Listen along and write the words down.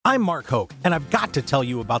I'm Mark Hoke, and I've got to tell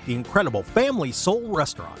you about the incredible Family Soul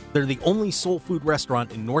Restaurant. They're the only soul food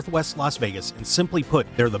restaurant in Northwest Las Vegas, and simply put,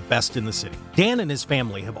 they're the best in the city. Dan and his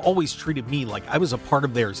family have always treated me like I was a part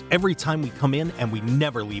of theirs every time we come in, and we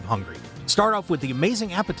never leave hungry. Start off with the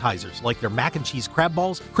amazing appetizers like their mac and cheese crab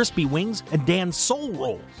balls, crispy wings, and Dan's soul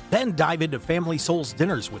rolls. Then dive into Family Soul's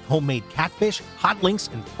dinners with homemade catfish, hot links,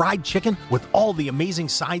 and fried chicken with all the amazing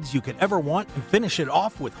sides you could ever want, and finish it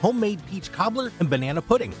off with homemade peach cobbler and banana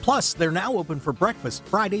pudding. Plus, they're now open for breakfast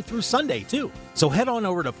Friday through Sunday, too. So head on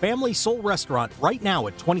over to Family Soul Restaurant right now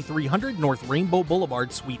at 2300 North Rainbow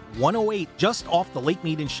Boulevard, Suite 108, just off the Lake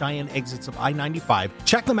Mead and Cheyenne exits of I-95.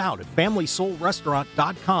 Check them out at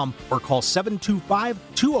FamilySoulRestaurant.com or call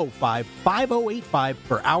 725-205-5085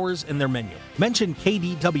 for hours and their menu. Mention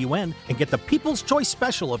KDWN and get the People's Choice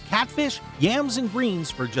Special of catfish, yams, and greens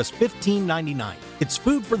for just $15.99. It's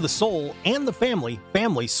food for the soul and the family.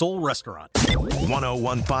 Family Soul Restaurant.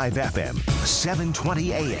 1015 FM,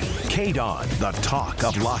 720 AM. KDWN, the talk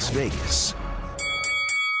of Las Vegas.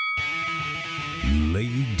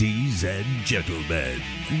 Ladies and gentlemen,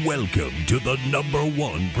 welcome to the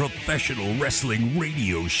 #1 professional wrestling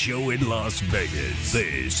radio show in Las Vegas.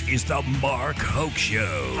 This is the Mark Hoke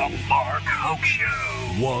Show. The Mark Hoke Show.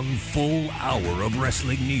 1 full hour of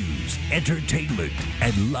wrestling news, entertainment,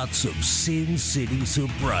 and lots of Sin City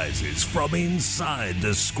surprises from inside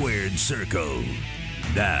the squared circle.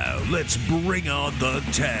 Now, let's bring on the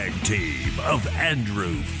tag team of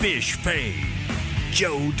Andrew Fish Fain,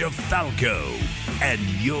 Joe DeFalco, and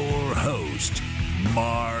your host,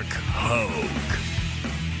 Mark Hoke.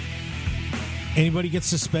 Anybody get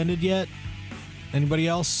suspended yet? Anybody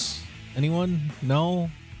else? Anyone? No?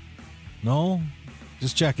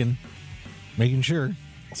 Just checking. Making sure.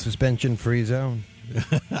 Suspension-free zone.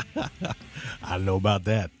 I don't know about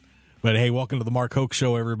that. But hey, welcome to the Mark Hoke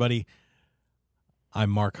Show, everybody. I'm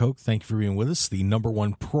Mark Hoke. Thank you for being with us. The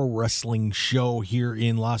 #1 pro wrestling show here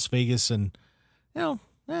in Las Vegas and,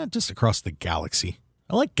 just across the galaxy.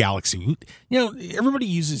 I like galaxy. Everybody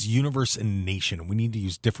uses universe and nation. We need to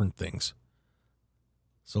use different things.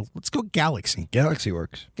 So let's go galaxy. Galaxy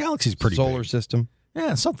works. Galaxy's pretty Solar big. system.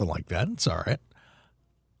 Yeah, something like that. It's all right.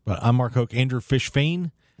 But I'm Mark Hoke. Andrew Fish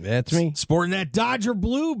Fain. That's me. Sporting that Dodger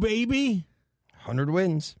blue, baby. 100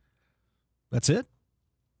 wins. That's it?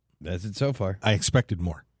 That's it so far. I expected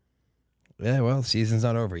more. Yeah, well, season's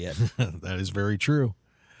not over yet. That is very true.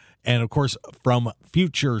 And, of course, from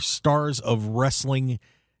future stars of wrestling,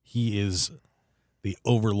 he is the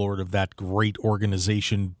overlord of that great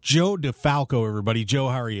organization, Joe DeFalco, everybody. Joe,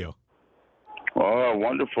 how are you? Oh,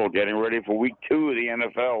 wonderful. Getting ready for week 2 of the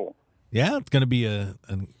NFL. Yeah, it's going to be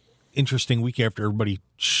an interesting week after everybody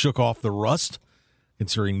shook off the rust,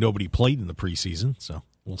 considering nobody played in the preseason. So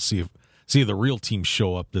we'll see if the real teams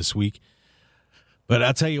show up this week. But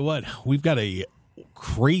I'll tell you what, we've got a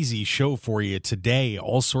crazy show for you today.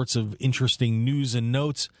 All sorts of interesting news and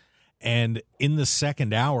notes. And in the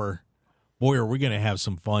second hour, boy, are we going to have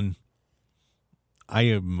some fun. I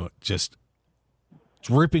am just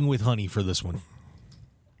dripping with honey for this one.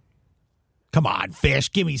 Come on,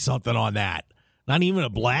 Fish, give me something on that. Not even a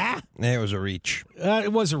blah? It was a reach.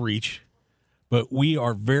 It was a reach. But we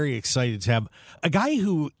are very excited to have a guy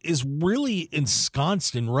who is really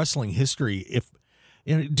ensconced in wrestling history. If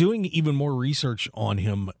doing even more research on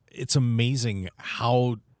him, it's amazing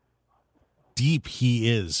how deep he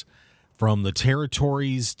is, from the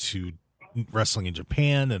territories to wrestling in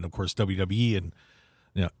Japan and, of course, WWE, and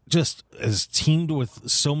just has teamed with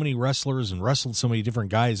so many wrestlers and wrestled so many different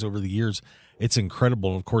guys over the years. It's incredible.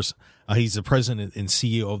 And, of course, he's the president and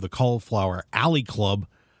CEO of the Cauliflower Alley Club,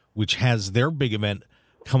 which has their big event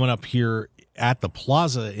coming up here at the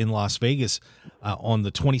Plaza in Las Vegas on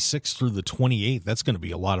the 26th through the 28th. That's going to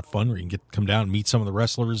be a lot of fun, where you can come down and meet some of the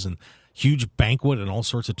wrestlers, and huge banquet and all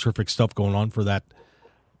sorts of terrific stuff going on for that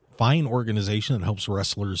fine organization that helps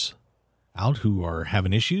wrestlers out who are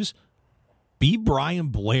having issues. B Brian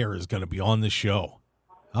Blair is going to be on the show.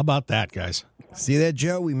 How about that, guys? See that,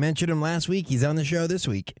 Joe? We mentioned him last week. He's on the show this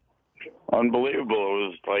week. Unbelievable. It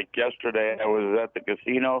was like yesterday I was at the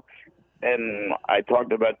casino, and I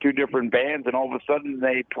talked about 2 different bands, and all of a sudden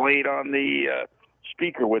they played on the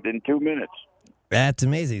speaker within 2 minutes. That's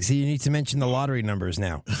amazing. See, you need to mention the lottery numbers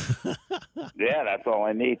now. Yeah, that's all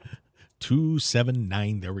I need.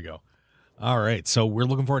 279. There we go. All right. So we're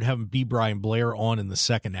looking forward to having B Brian Blair on in the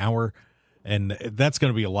second hour, and that's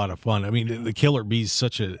going to be a lot of fun. I mean, the Killer Bees,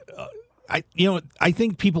 such a I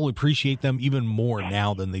think people appreciate them even more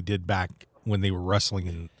now than they did back when they were wrestling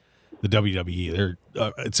in the WWE.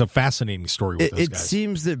 It's a fascinating story with those guys. It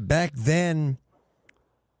seems that back then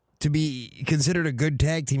to be considered a good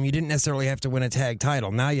tag team, you didn't necessarily have to win a tag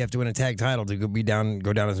title. Now you have to win a tag title to go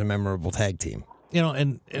down as a memorable tag team.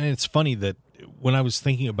 And it's funny that when I was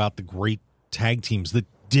thinking about the great tag teams that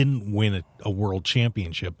didn't win a world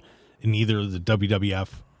championship in either the WWF,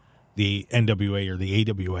 the NWA, or the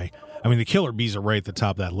AWA, I mean, the Killer Bees are right at the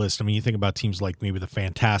top of that list. I mean, you think about teams like maybe the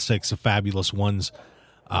Fantastics, the Fabulous Ones.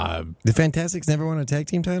 The Fantastics never won a tag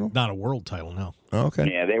team title? Not a world title, no. Oh, okay.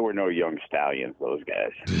 Yeah, they were no young stallions, those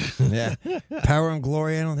guys. Yeah. Power and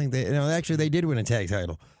Glory, I don't think they... No, actually, they did win a tag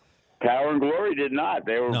title. Power and Glory did not.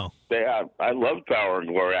 They were. No. I loved Power and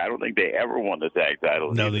Glory. I don't think they ever won the tag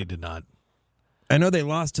title. No, either. They did not. I know they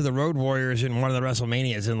lost to the Road Warriors in one of the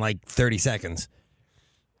WrestleManias in like 30 seconds.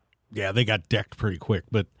 Yeah, they got decked pretty quick.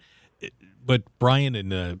 But Brian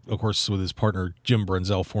and, of course, with his partner Jim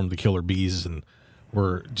Brunzell formed the Killer Bees and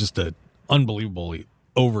were just an unbelievably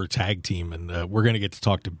over tag team. And we're going to get to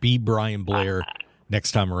talk to B Brian Blair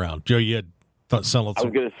next time around. Joe, you had some. I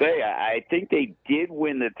was going to say, I think they did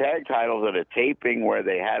win the tag titles at a taping where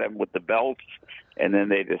they had them with the belts, and then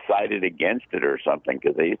they decided against it or something,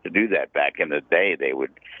 because they used to do that back in the day. They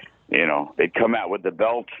would, they'd come out with the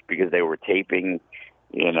belts because they were taping,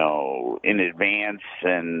 in advance,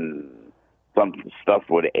 and some stuff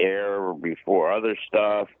would air before other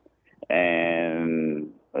stuff.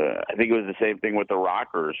 And I think it was the same thing with the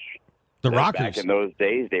Rockers. The Rockers. Back in those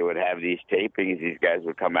days, they would have these tapings. These guys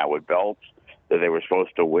would come out with belts that they were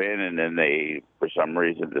supposed to win, and then they, for some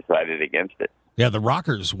reason, decided against it. Yeah, the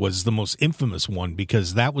Rockers was the most infamous one,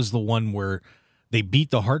 because that was the one where they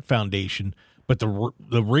beat the Hart Foundation, but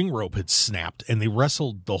the ring rope had snapped, and they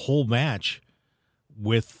wrestled the whole match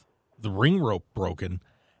with the ring rope broken.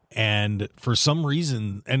 And for some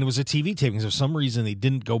reason, and it was a TV taping, so for some reason they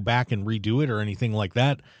didn't go back and redo it or anything like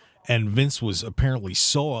that. And Vince was apparently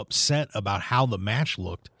so upset about how the match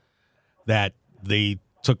looked that they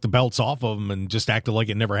took the belts off of them and just acted like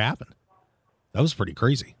it never happened. That was pretty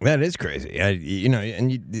crazy. That is crazy.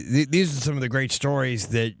 These are some of the great stories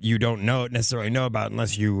that you don't necessarily know about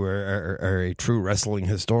unless you are a true wrestling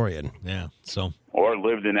historian. Yeah, so... Or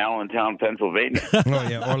lived in Allentown, Pennsylvania. Oh,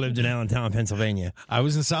 yeah, or lived in Allentown, Pennsylvania. I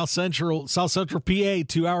was in South Central PA,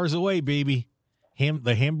 2 hours away, baby.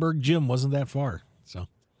 The Hamburg Gym wasn't that far, so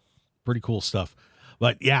pretty cool stuff.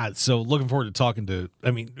 But, yeah, so looking forward to talking to,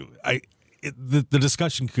 the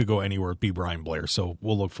discussion could go anywhere with B Brian Blair, so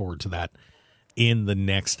we'll look forward to that in the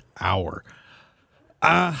next hour.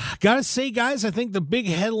 Gotta say, guys, I think the big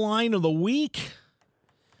headline of the week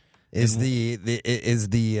is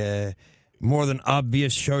the more than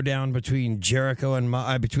obvious showdown between Jericho and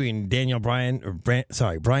between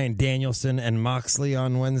Bryan Danielson and Moxley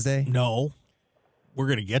on Wednesday. No, we're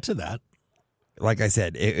gonna get to that. Like I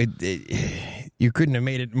said, you couldn't have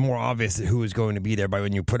made it more obvious who was going to be there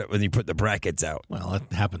when you put the brackets out. Well,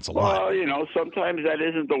 that happens a lot. Well, sometimes that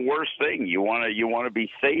isn't the worst thing. You want to be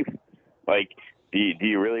safe. Like, do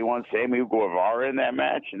you really want Sammy Guevara in that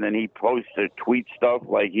match? And then he posts or tweets stuff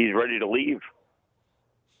like he's ready to leave.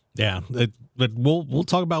 Yeah, but we'll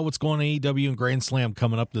talk about what's going on in AEW and Grand Slam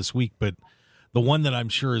coming up this week. But the one that I'm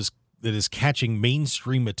sure is catching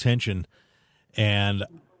mainstream attention, and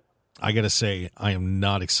I got to say, I am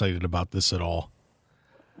not excited about this at all.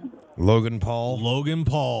 Logan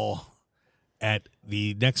Paul at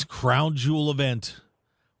the next Crown Jewel event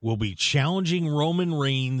will be challenging Roman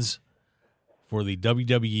Reigns for the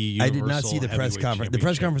WWE Universal. I did not see the press conference. The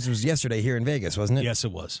press conference was yesterday here in Vegas, wasn't it? Yes,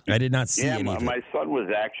 it was. I did not see anything. My son was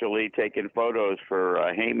actually taking photos for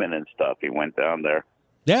Heyman and stuff. He went down there.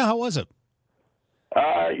 Yeah, how was it?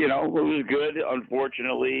 It was good.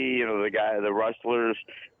 Unfortunately, the wrestlers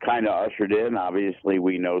kind of ushered in. Obviously,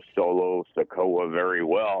 we know Solo Sikoa very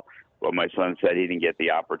well, but my son said he didn't get the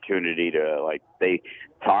opportunity to, they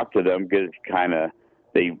talked to them because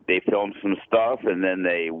they filmed some stuff and then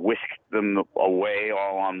they whisked them away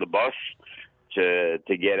all on the bus to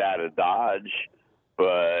get out of Dodge.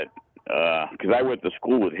 But because I went to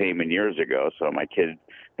school with Heyman years ago, so my kid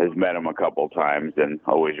has met him a couple times and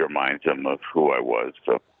always reminds him of who I was.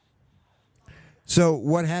 So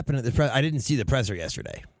what happened at the press? I didn't see the presser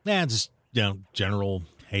yesterday. Yeah, just general.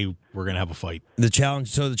 Hey, we're gonna have a fight. The challenge.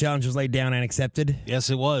 So the challenge was laid down and accepted. Yes,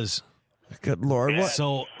 it was. Good Lord! Yeah, what?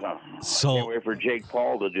 So I can't wait for Jake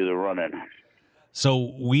Paul to do the run-in.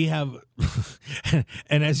 So we have,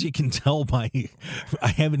 and as you can tell by, I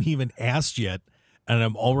haven't even asked yet, and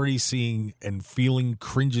I'm already seeing and feeling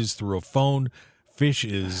cringes through a phone. Fish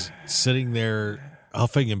is sitting there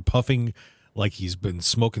huffing and puffing like he's been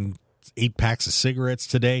smoking 8 packs of cigarettes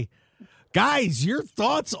today. Guys, your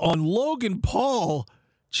thoughts on Logan Paul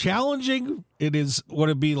challenging? It is what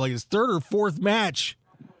it'd be like his 3rd or 4th match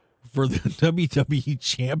for the WWE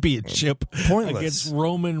Championship Pointless. against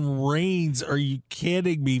Roman Reigns. Are you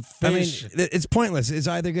kidding me, Fish? I mean, it's pointless. It's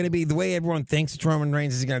either going to be the way everyone thinks it's Roman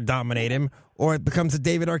Reigns is going to dominate him, or it becomes a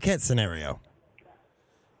David Arquette scenario.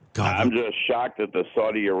 God, I'm just shocked that the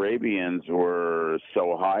Saudi Arabians were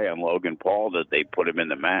so high on Logan Paul that they put him in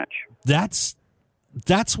the match. That's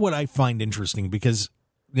what I find interesting because,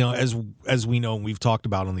 as we know and we've talked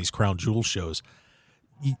about on these Crown Jewel shows,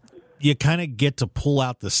 you kind of get to pull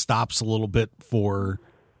out the stops a little bit for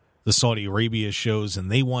the Saudi Arabia shows,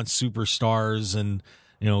 and they want superstars, and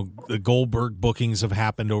the Goldberg bookings have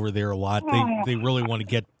happened over there a lot. They really want to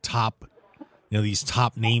get top, these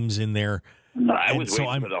top names in there. I was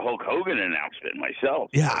waiting for the Hulk Hogan announcement myself.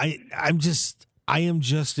 Yeah, I am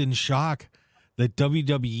just in shock that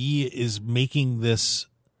WWE is making this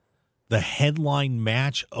the headline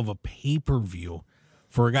match of a pay-per-view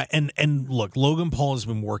for a guy. And look, Logan Paul has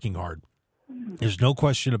been working hard. There's no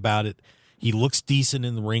question about it. He looks decent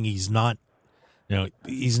in the ring. He's not,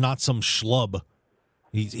 he's not some schlub.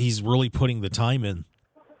 He's really putting the time in.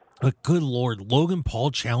 But good Lord, Logan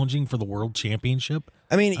Paul challenging for the World Championship?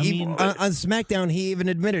 I mean, on SmackDown, he even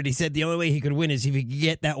admitted, he said the only way he could win is if he could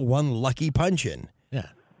get that one lucky punch in. Yeah.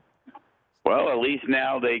 Well, at least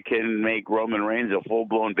now they can make Roman Reigns a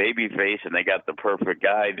full-blown babyface, and they got the perfect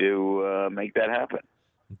guy to make that happen.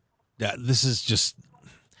 Yeah, this is just...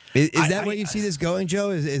 Is that where you see this going,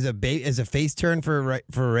 Joe? Is a face turn for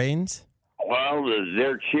Reigns? Well,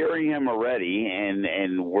 they're cheering him already,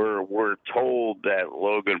 and we're told that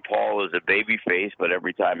Logan Paul is a babyface, but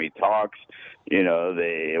every time he talks,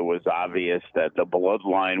 it was obvious that the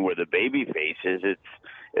bloodline were the babyfaces.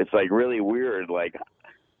 It's like really weird. Like,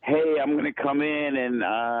 hey, I'm going to come in and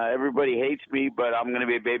everybody hates me, but I'm going to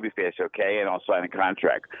be a babyface, okay? And I'll sign a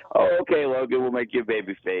contract. Oh, okay, Logan, we'll make you a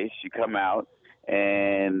babyface. You come out,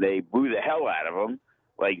 and they boo the hell out of him.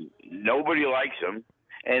 Like, nobody likes him.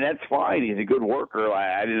 And that's fine. He's a good worker.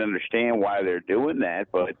 I didn't understand why they're doing that,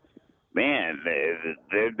 but man,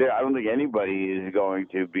 I don't think anybody is going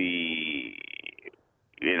to be,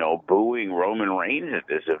 booing Roman Reigns at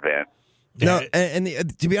this event. No,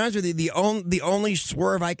 and to be honest with you, the only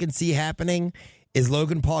swerve I can see happening is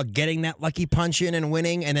Logan Paul getting that lucky punch in and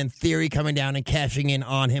winning, and then Theory coming down and cashing in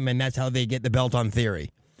on him, and that's how they get the belt on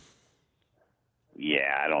Theory.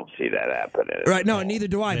 Yeah, I don't see that happening. Right, no, neither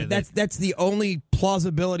do I. But that's the only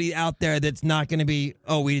plausibility out there that's not going to be,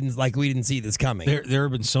 we didn't see this coming. There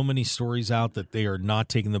have been so many stories out that they are not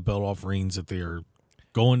taking the belt off Reigns, that they are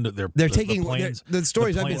going to they're taking the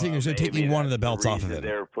stories I've been seeing is they're taking one of the belts off of him.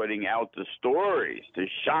 They're putting out the stories to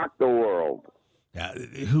shock the world. Yeah,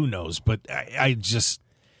 who knows? But I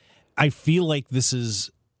feel like this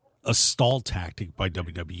is a stall tactic by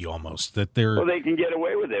WWE almost, that they're... Well, they can get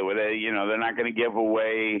away with it. They're not going to give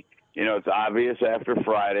away... it's obvious after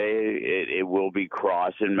Friday it will be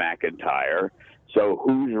Kross and McIntyre. So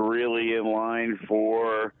who's really in line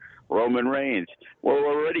for Roman Reigns? Well,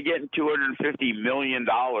 we're already getting $250 million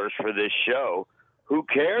for this show. Who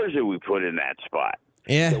cares who we put in that spot?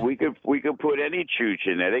 Yeah, so we could put any chooch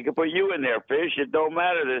in there. They could put you in there, Fish. It don't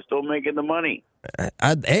matter. They're still making the money.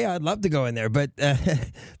 I'd love to go in there, but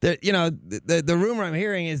the rumor I'm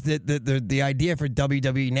hearing is that the idea for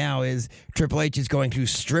WWE now is Triple H is going to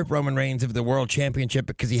strip Roman Reigns of the World Championship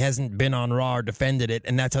because he hasn't been on Raw or defended it,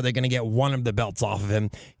 and that's how they're going to get one of the belts off of him,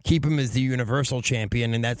 keep him as the Universal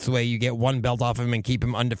Champion, and that's the way you get one belt off of him and keep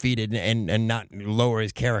him undefeated and not lower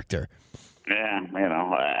his character. Yeah,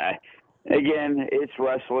 again, it's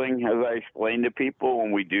wrestling, as I explain to people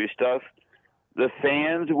when we do stuff. The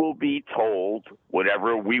fans will be told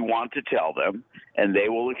whatever we want to tell them, and they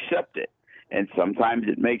will accept it. And sometimes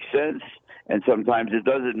it makes sense, and sometimes it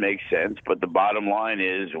doesn't make sense. But the bottom line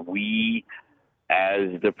is we,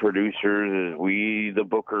 as the producers, as we, the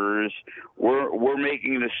bookers, we're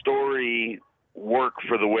making the story work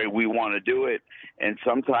for the way we want to do it. And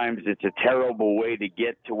sometimes it's a terrible way to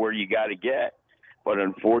get to where you got to get. But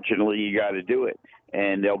unfortunately, you got to do it.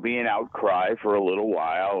 And there'll be an outcry for a little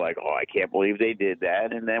while, like, oh, I can't believe they did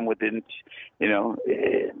that. And then within,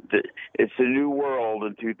 it's a new world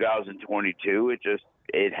in 2022.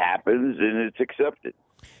 It happens and it's accepted.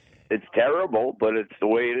 It's terrible, but it's the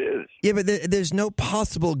way it is. Yeah, but there's no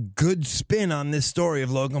possible good spin on this story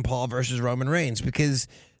of Logan Paul versus Roman Reigns, because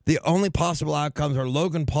the only possible outcomes are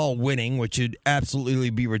Logan Paul winning, which would absolutely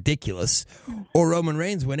be ridiculous, or Roman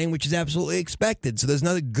Reigns winning, which is absolutely expected. So there's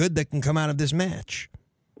nothing good that can come out of this match.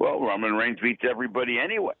 Well, Roman Reigns beats everybody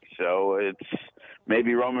anyway, so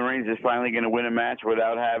maybe Roman Reigns is finally going to win a match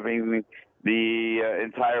without having the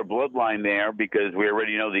entire bloodline there, because we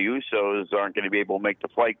already know the Usos aren't going to be able to make the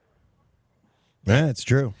fight. Yeah, it's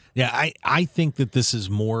true. Yeah, I think that this is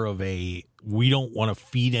more of a, we don't want to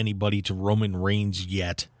feed anybody to Roman Reigns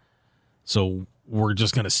yet, so we're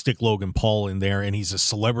just going to stick Logan Paul in there, and he's a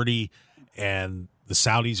celebrity, and the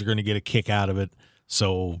Saudis are going to get a kick out of it,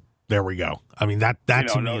 so there we go. I mean, that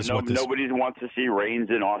to me is what this... Nobody wants to see Reigns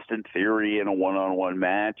and Austin Theory in a one-on-one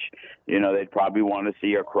match. They'd probably want to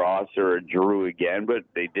see a Kross or a Drew again, but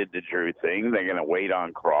they did the Drew thing. They're going to wait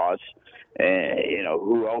on Kross.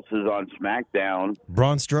 Who else is on SmackDown?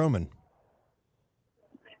 Braun Strowman.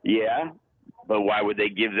 Yeah, but why would they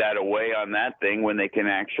give that away on that thing when they can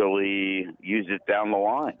actually use it down the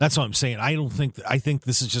line? That's what I'm saying. I think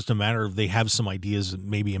this is just a matter of they have some ideas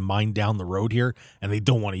maybe in mind down the road here, and they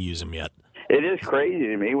don't want to use them yet. It is crazy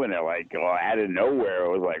to me when they're like, out of nowhere, it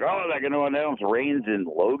was like, they're going to announce Reigns and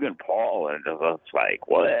Logan Paul, and it's like,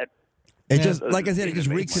 what? It just, like I said, it just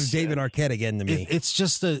reeks of David Arquette again to me.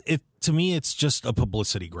 To me, it's just a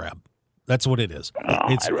publicity grab. That's what it is.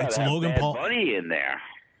 It's Logan Paul. Money in there.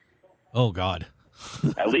 Oh God.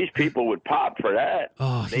 At least people would pop for that.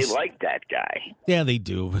 Oh, they like that guy. Yeah, they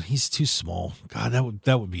do, but he's too small. God,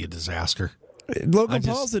 that would be a disaster. Logan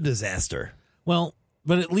Paul's a disaster. Well,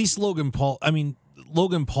 but at least Logan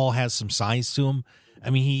Paul has some size to him. I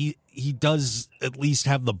mean, he does at least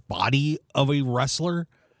have the body of a wrestler.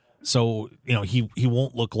 So, he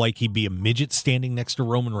won't look like he'd be a midget standing next to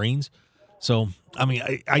Roman Reigns. So, I mean,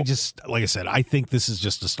 I just, like I said, I think this is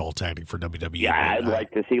just a stall tactic for WWE. Yeah, I'd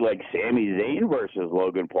like to see Sami Zayn versus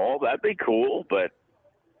Logan Paul. That'd be cool, but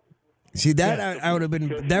see that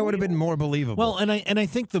would have been more believable. Well, and I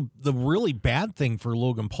think the really bad thing for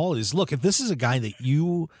Logan Paul is, look, if this is a guy that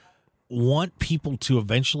you want people to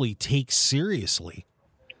eventually take seriously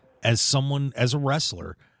as a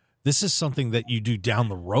wrestler, this is something that you do down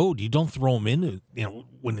the road. You don't throw him in,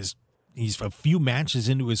 when he's a few matches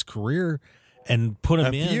into his career and put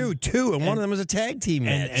him in. A few, too, and one of them was a tag team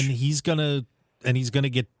match. And he's gonna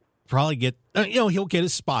get he'll get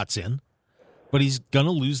his spots in, but he's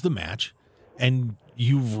gonna lose the match, and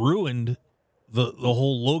you've ruined the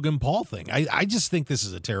whole Logan Paul thing. I just think this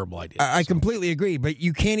is a terrible idea. I completely agree, but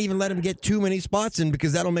you can't even let him get too many spots in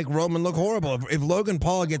because that'll make Roman look horrible. If Logan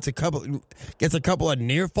Paul gets a couple of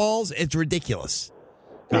near falls, it's ridiculous.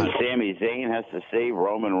 And Sami Zayn has to save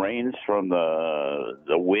Roman Reigns from the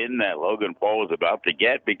win that Logan Paul was about to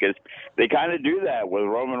get, because they kind of do that with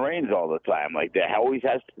Roman Reigns all the time. Like, there always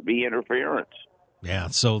has to be interference. Yeah,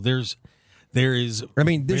 so there is. I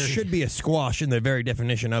mean, this should be a squash in the very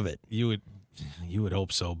definition of it. You would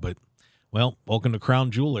hope so, but well, welcome to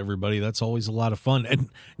Crown Jewel, everybody. That's always a lot of fun, and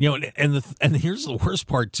and here's the worst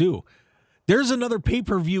part too. There's another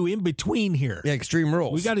pay-per-view in between here. Yeah, Extreme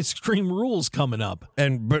Rules. We got Extreme Rules coming up.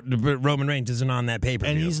 But Roman Reigns isn't on that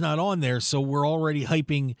pay-per-view. And he's not on there, so we're already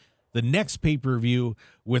hyping the next pay-per-view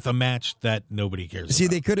with a match that nobody cares about. See,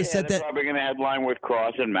 they could have set that... They're probably going to headline with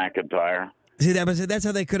Kross and McIntyre. See, that's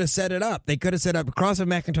how they could have set it up. They could have set up Kross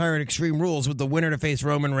and McIntyre at Extreme Rules with the winner to face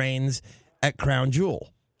Roman Reigns at Crown Jewel.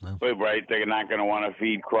 Wait, right? They're not going to want to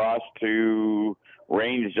feed Kross to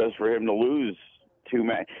Reigns just for him to lose.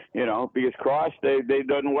 Because Kross, they've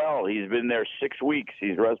done well. He's been there 6 weeks.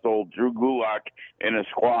 He's wrestled Drew Gulak in a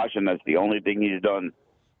squash, and that's the only thing he's done.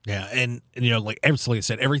 Yeah, and like I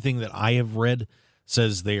said, everything that I have read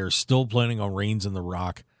says they are still planning on Reigns and The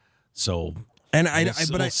Rock. So, and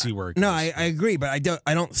we'll see where it goes. No, I agree, but I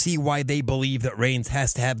don't see why they believe that Reigns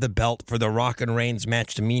has to have the belt for the Rock and Reigns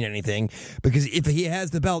match to mean anything. Because if he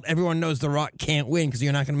has the belt, everyone knows The Rock can't win because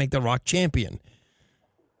you're not going to make The Rock champion.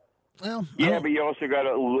 Well, yeah, but you also got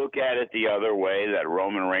to look at it the other way, that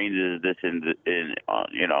Roman Reigns is this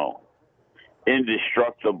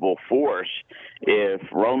indestructible force. If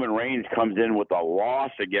Roman Reigns comes in with a loss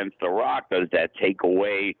against The Rock, does that take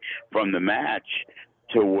away from the match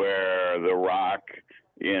to where The Rock,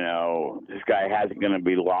 this guy hasn't going to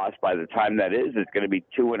be lost by the time that is? It's going to be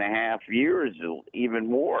 2.5 years, even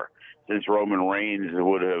more, since Roman Reigns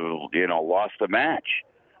would have, lost the match.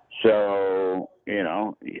 So,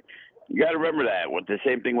 you got to remember that. With the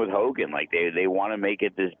same thing with Hogan, like they want to make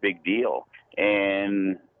it this big deal,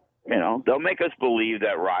 and they'll make us believe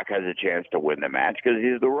that Rock has a chance to win the match because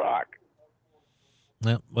he's The Rock.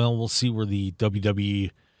 Well, we'll see where the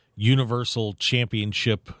WWE Universal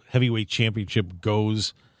Championship, Heavyweight Championship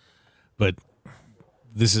goes, but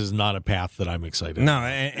this is not a path that I'm excited No,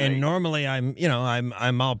 about. And normally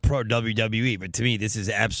I'm all pro WWE, but to me this is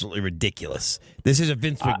absolutely ridiculous. This is a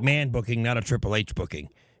Vince McMahon booking, not a Triple H booking,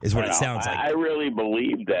 is what it sounds like. I really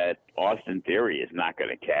believe that Austin Theory is not going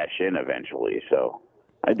to cash in eventually, so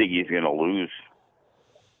I think he's going to lose.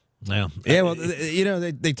 Yeah. Well,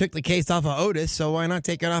 they took the case off of Otis, so why not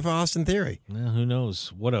take it off of Austin Theory? Yeah, who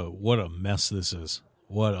knows? What a mess this is.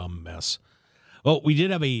 What a mess. Well, we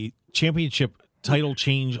did have a championship title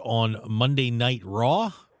change on Monday Night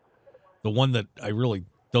Raw. The one that I really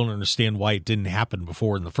don't understand why it didn't happen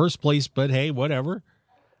before in the first place, but hey, whatever.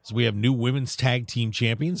 So we have new women's tag team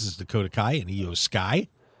champions. It's Dakota Kai and Io Sky.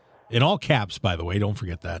 In all caps, by the way, don't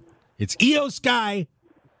forget that. It's Io Sky.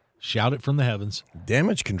 Shout it from the heavens.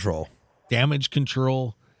 Damage Control. Damage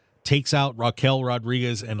Control takes out Raquel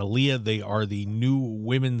Rodriguez and Aaliyah. They are the new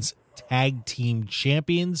women's tag team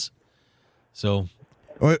champions. So,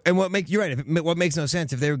 and you're right. What makes no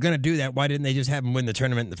sense, if they were going to do that, why didn't they just have them win the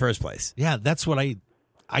tournament in the first place? Yeah, that's what I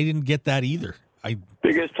didn't get that either.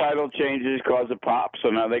 Biggest title changes cause a pop, so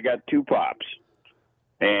now they got two pops,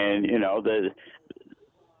 and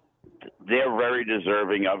they're very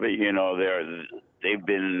deserving of it. They've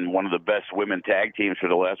been one of the best women tag teams for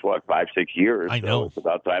the last 5-6 years. I know. So it's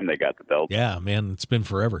about time they got the belt. Yeah, man, it's been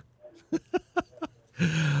forever.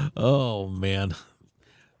 Oh man,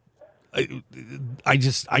 I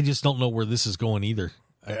just don't know where this is going either.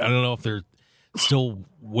 I don't know if they're still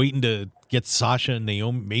waiting to get Sasha and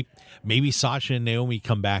Naomi. Maybe Sasha and Naomi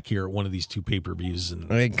come back here at one of these two pay-per-views. And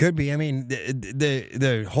it could be. I mean,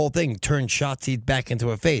 the whole thing turned Shotzi back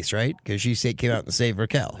into a face, right? Because she came out and saved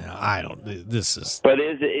Raquel. I don't. This is. But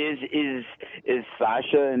is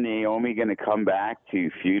Sasha and Naomi going to come back to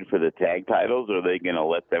feud for the tag titles, or are they going to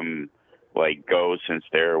let them go since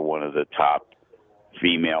they're one of the top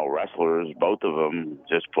female wrestlers? Both of them,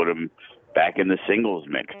 just put them back in the singles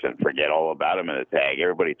mix and forget all about them in the tag.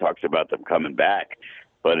 Everybody talks about them coming back,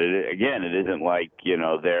 but it isn't like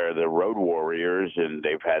they're the Road Warriors and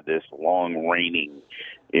they've had this long reigning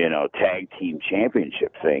tag team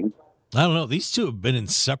championship thing. I don't know. These two have been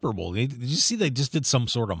inseparable. Did you see they just did some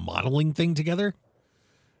sort of modeling thing together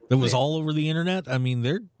that was all over the internet? I mean,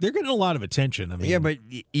 they're getting a lot of attention. I mean, yeah, but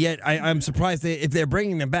yet I'm surprised if they're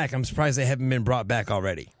bringing them back. I'm surprised they haven't been brought back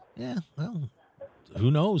already. Yeah, well, who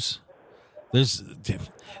knows? There's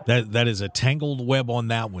that is a tangled web on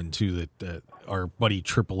that one too that our buddy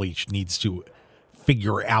Triple H needs to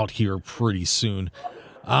figure out here pretty soon.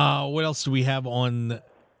 What else do we have on?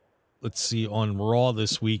 Let's see, on Raw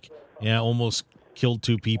this week. Yeah, almost killed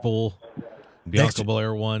two people. Bianca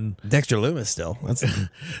Belair won. Dexter Lumis still.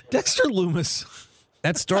 Dexter Lumis.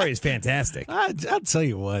 That story is fantastic. I'll tell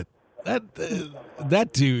you what, that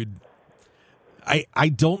dude. I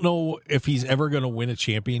don't know if he's ever going to win a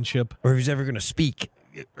championship. Or if he's ever going to speak.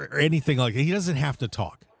 Or anything like that. He doesn't have to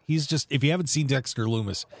talk. He's just, if you haven't seen Dexter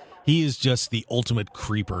Lumis, he is just the ultimate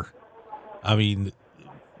creeper. I mean,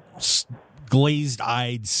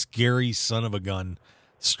 glazed-eyed, scary son of a gun,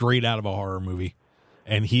 straight out of a horror movie.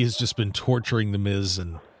 And he has just been torturing The Miz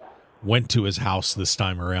and went to his house this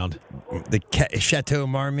time around. The Chateau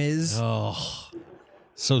Marmiz. Oh,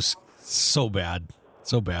 so bad.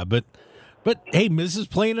 So bad. But hey, Miz is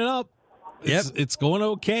playing it up. It's going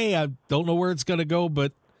okay. I don't know where it's going to go,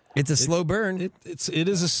 but it's a slow burn. It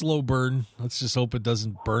is a slow burn. Let's just hope it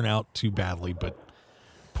doesn't burn out too badly. But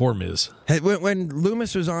poor Miz. When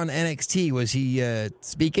Lumis was on NXT, was he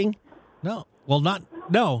speaking? No. Well,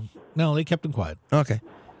 no. They kept him quiet. Okay.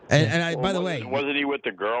 And by the way, wasn't he with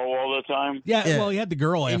the girl all the time? Yeah. Well, he had the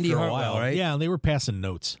girl after Indy a Hartwell, while, right? Yeah, they were passing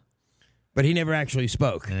notes. But he never actually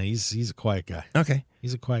spoke. Yeah, he's a quiet guy. Okay.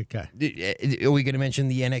 He's a quiet guy. Are we going to mention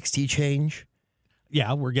the NXT change?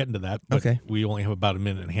 Yeah, we're getting to that. But okay. We only have about a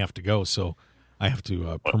minute and a half to go, so I have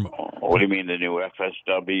to promote. What do you mean, the new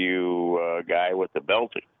FSW guy with the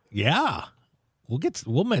belt? Yeah.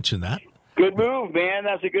 We'll mention that. Good move, man.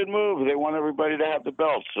 That's a good move. They want everybody to have the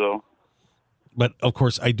belt, so. But, of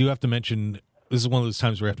course, I do have to mention, this is one of those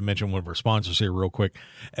times where I have to mention one of our sponsors here real quick.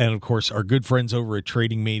 And, of course, our good friends over at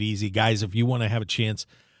Trading Made Easy. Guys, if you want to have a chance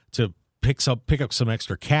to pick up some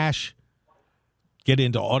extra cash, get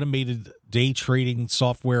into automated day trading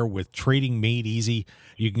software with Trading Made Easy.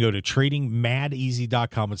 You can go to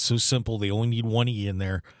tradingmadeasy.com. It's so simple. They only need one E in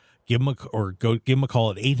there. Give them a call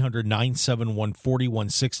at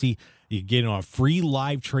 800-971-4160. You can get on a free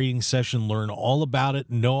live trading session, learn all about it,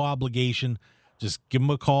 no obligation. Just give them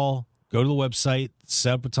a call, go to the website,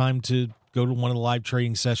 set up a time to go to one of the live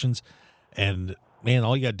trading sessions. And, man,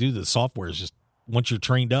 all you got to do, the software is just, once you're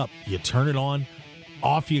trained up, you turn it on,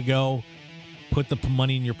 off you go, put the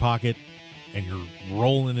money in your pocket, and you're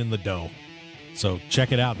rolling in the dough. So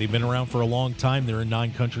check it out. They've been around for a long time. They're in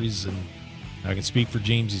 9 countries, and I can speak for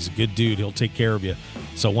James. He's a good dude. He'll take care of you.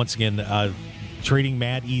 So once again,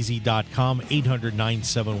 tradingmadeasy.com,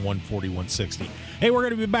 800-971-4160. Hey, we're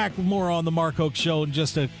going to be back with more on the Mark Hoke Show in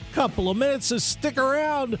just a couple of minutes, so stick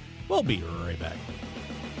around. We'll be right back.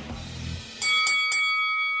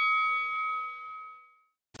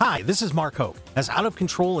 Hi, this is Mark Hoke. Has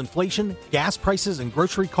out-of-control inflation, gas prices, and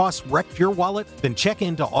grocery costs wrecked your wallet? Then check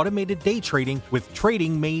into automated day trading with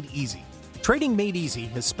Trading Made Easy. Trading Made Easy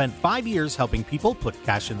has spent 5 years helping people put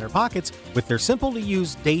cash in their pockets with their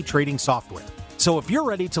simple-to-use day trading software. So if you're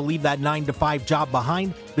ready to leave that 9-to-5 job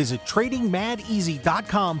behind, visit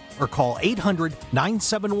TradingMadEasy.com or call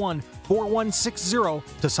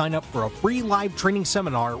 800-971-4160 to sign up for a free live training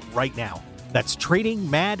seminar right now. That's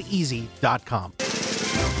TradingMadEasy.com.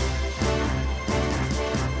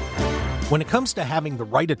 When it comes to having the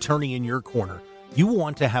right attorney in your corner, you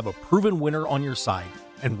want to have a proven winner on your side,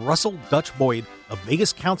 and Russell Dutch Boyd of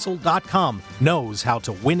VegasCounsel.com knows how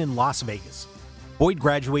to win in Las Vegas. Boyd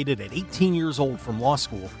graduated at 18 years old from law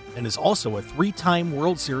school and is also a 3-time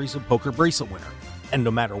World Series of Poker bracelet winner. And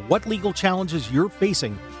no matter what legal challenges you're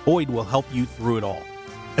facing, Boyd will help you through it all.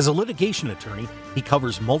 As a litigation attorney, he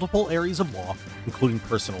covers multiple areas of law, including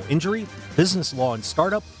personal injury, business law and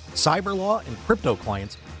startup, cyber law, and crypto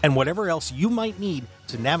clients, and whatever else you might need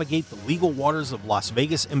to navigate the legal waters of Las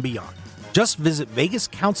Vegas and beyond. Just visit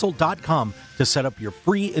VegasCounsel.com to set up your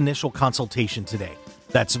free initial consultation today.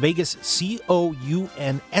 That's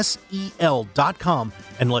VegasCounsel.com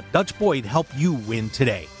and let Dutch Boyd help you win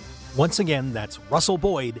today. Once again, that's Russell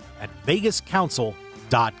Boyd at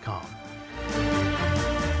VegasCounsel.com.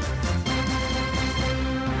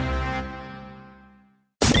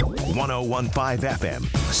 1015 FM,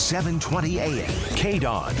 720 AM.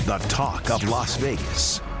 KDWN, the talk of Las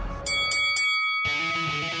Vegas.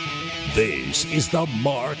 This is the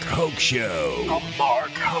Mark Hoke Show. The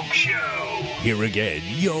Mark Hoke Show. Here again,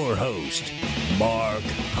 your host, Mark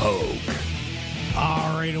Hoke.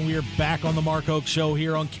 All right, and we are back on the Mark Hoke Show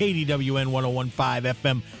here on KDWN 1015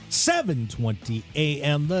 FM, 720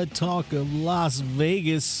 AM, the talk of Las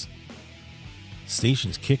Vegas.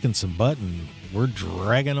 Station's kicking some butt, and we're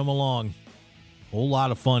dragging them along. Whole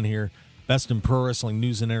lot of fun here. Best in pro wrestling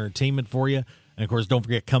news and entertainment for you. And, of course, don't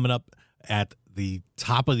forget, coming up at the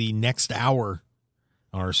top of the next hour,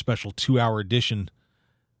 our special 2-hour edition,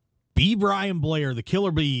 B Brian Blair, the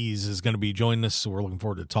Killer Bees, is going to be joining us. So we're looking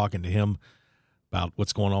forward to talking to him about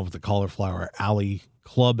what's going on with the Cauliflower Alley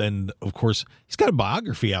Club. And, of course, he's got a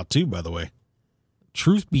biography out, too, by the way.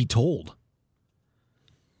 Truth Be Told.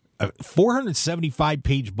 A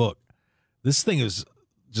 475-page book. This thing is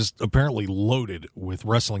just apparently loaded with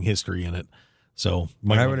wrestling history in it. So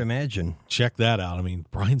I would imagine. Check that out. I mean,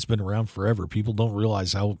 Brian's been around forever. People don't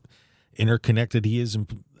realize how interconnected he is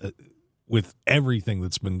with everything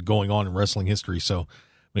that's been going on in wrestling history. So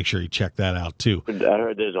make sure you check that out, too. I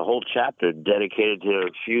heard there's a whole chapter dedicated to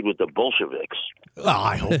a feud with the Bolsheviks. Oh,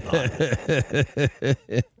 I hope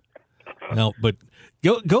not. No, but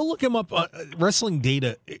go look him up. Wrestling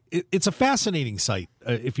Data. It's a fascinating site.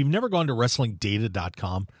 If you've never gone to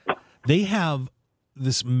WrestlingData.com, they have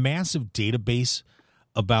this massive database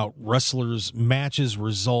about wrestlers, matches,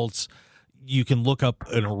 results. You can look up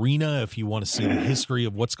an arena if you want to see the history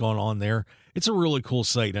of what's going on there. It's a really cool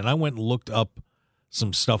site. And I went and looked up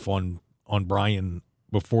some stuff on Brian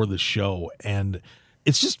before the show, and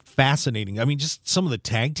it's just fascinating. I mean, just some of the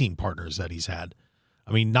tag team partners that he's had.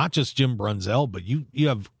 I mean, not just Jim Brunzell, but you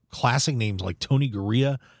have classic names like Tony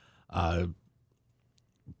Gurria,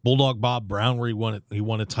 Bulldog Bob Brown, where he won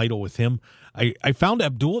a title with him. I found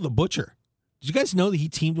Abdullah the Butcher. Did you guys know that he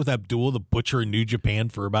teamed with Abdullah the Butcher in New Japan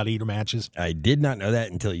for about 8 matches? I did not know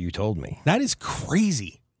that until you told me. That is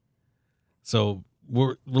crazy. So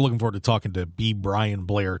we're looking forward to talking to B Brian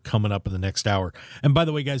Blair coming up in the next hour. And by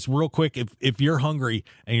the way, guys, real quick, if you're hungry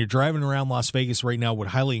and you're driving around Las Vegas right now, would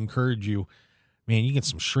highly encourage you. Man, you get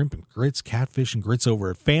some shrimp and grits, catfish and grits over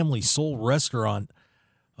at Family Soul Restaurant.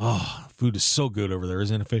 Oh, food is so good over there,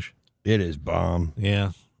 isn't it, Fish? It is bomb.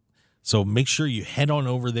 Yeah. So make sure you head on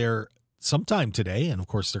over there sometime today. And, of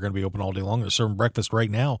course, they're going to be open all day long. They're serving breakfast right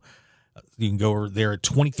now. You can go over there at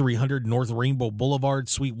 2300 North Rainbow Boulevard,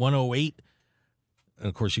 Suite 108. And,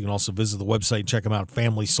 of course, you can also visit the website and check them out at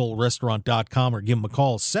FamilySoulRestaurant.com or give them a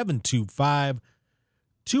call,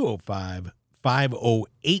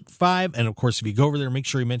 725-205-5085. And, of course, if you go over there, make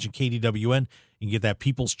sure you mention KDWN. You can get that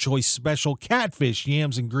People's Choice Special, catfish,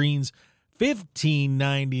 yams, and greens,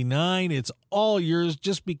 $15.99. It's all yours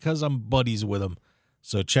just because I'm buddies with them.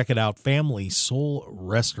 So check it out, Family Soul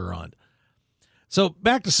Restaurant. So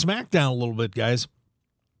back to SmackDown a little bit, guys.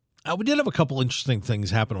 We did have a couple interesting things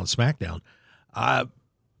happen on SmackDown. I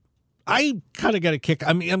kind of got a kick.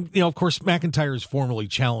 I mean, of course, McIntyre has formally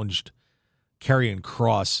challenged Karrion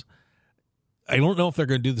Kross. I don't know if they're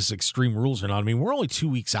going to do this Extreme Rules or not. I mean, we're only 2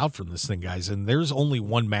 weeks out from this thing, guys, and there's only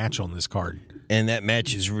one match on this card. And that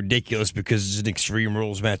match is ridiculous because it's an Extreme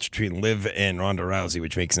Rules match between Liv and Ronda Rousey,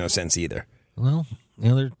 which makes no sense either. Well,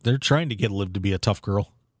 they're trying to get Liv to be a tough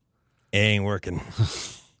girl. It ain't working.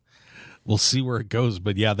 We'll see where it goes,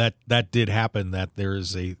 but yeah, that did happen. That there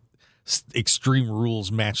is a Extreme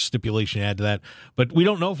Rules match stipulation add to that, but we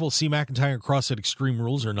don't know if we'll see McIntyre and Kross at Extreme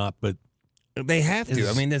Rules or not. But they have to.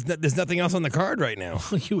 I mean, there's nothing else on the card right now.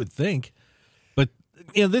 You would think, but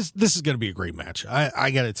this is going to be a great match.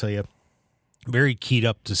 I got to tell you, very keyed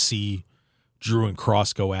up to see Drew and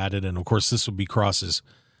Kross go at it, and of course, this would be Kross's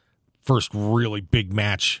first really big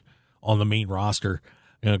match on the main roster.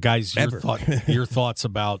 Guys, your thoughts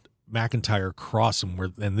about McIntyre, Kross,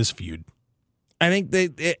 and this feud? I think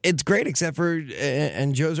it's great, except for,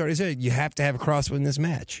 and Joe's already said, you have to have Kross win this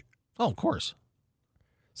match. Oh, of course.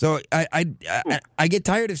 So I get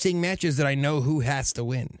tired of seeing matches that I know who has to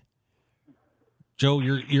win. Joe,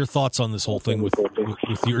 your thoughts on this whole thing with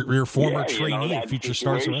your former trainee at Future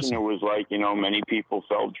Stars Wrestling? It was like, many people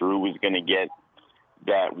felt Drew was going to get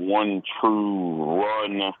that one true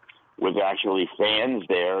run with actually fans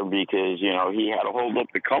there because, he had to hold up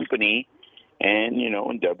the company. And,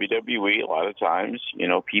 in WWE, a lot of times,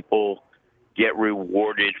 people get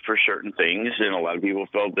rewarded for certain things. And a lot of people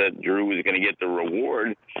felt that Drew was going to get the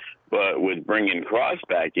reward. But with bringing Kross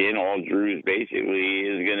back in, all Drew basically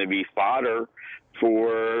is going to be fodder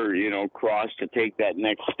for, Kross to take that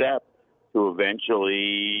next step to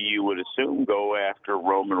eventually, you would assume, go after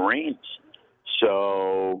Roman Reigns.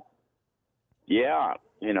 So, yeah,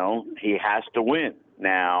 he has to win.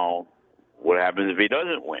 Now, what happens if he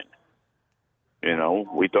doesn't win?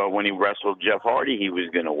 We thought when he wrestled Jeff Hardy, he was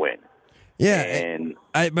going to win. Yeah,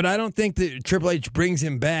 but I don't think that Triple H brings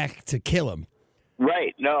him back to kill him.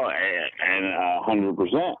 Right, no, and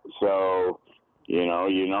 100%. So,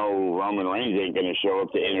 Roman Reigns ain't going to show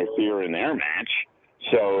up to interfere in their match.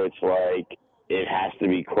 So it's like it has to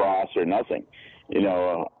be Kross or nothing.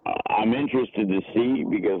 I'm interested to see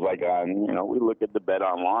because, we look at the bet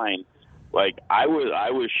online. I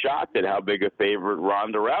was shocked at how big a favorite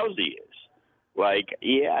Ronda Rousey is.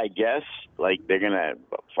 I guess, they're going to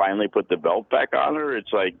finally put the belt back on her. It's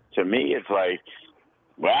to me, it's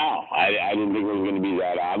wow, I didn't think it was going to be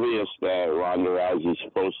that obvious that Ronda Rousey's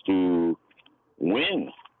supposed to win.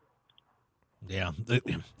 Yeah.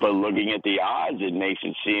 But looking at the odds, it makes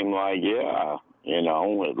it seem like,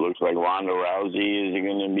 it looks like Ronda Rousey is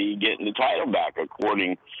going to be getting the title back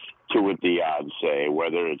according to what the odds say.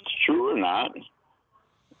 Whether it's true or not,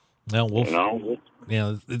 well,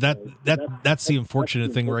 that's the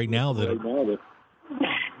unfortunate thing right now, that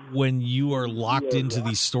when you are locked into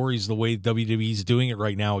these stories the way WWE is doing it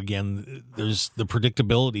right now, again, there's the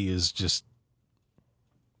predictability is just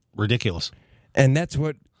ridiculous. And that's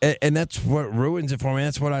what ruins it for me.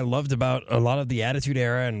 That's what I loved about a lot of the Attitude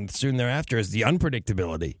Era and soon thereafter is the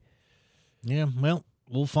unpredictability. Yeah, well,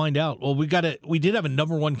 we'll find out. Well, we did have a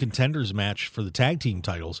number one contenders match for the tag team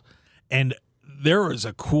titles, and there was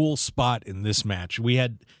a cool spot in this match.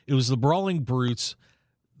 It was the Brawling Brutes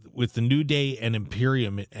with the New Day and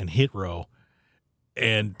Imperium and Hit Row,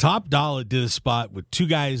 and Top Dollar did a spot with two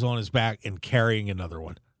guys on his back and carrying another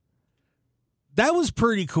one. That was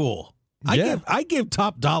pretty cool. Yeah. I give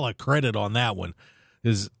Top Dollar credit on that one.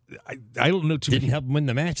 I don't know too didn't many. help him win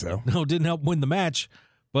the match though. No, didn't help win the match,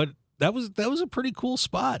 but that was a pretty cool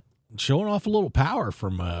spot, showing off a little power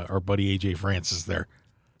from our buddy AJ Francis there.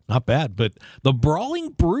 Not bad, but the Brawling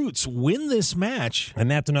Brutes win this match.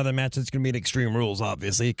 And that's another match that's going to be at Extreme Rules,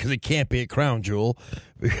 obviously, because it can't be at Crown Jewel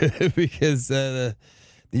because the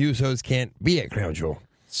Usos can't be at Crown Jewel.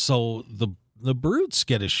 So the Brutes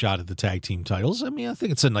get a shot at the tag team titles. I mean, I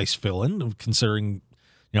think it's a nice fill-in, considering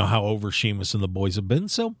how over Sheamus and the boys have been.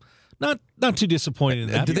 So not too disappointed in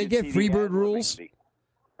that. Do they get Freebird rules?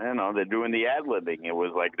 I don't know. They're doing the ad-libbing. It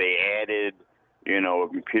was like they added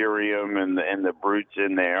Imperium and the Brutes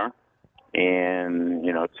in there, and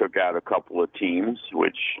took out a couple of teams,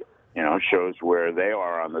 which shows where they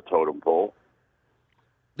are on the totem pole.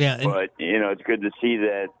 Yeah, but it's good to see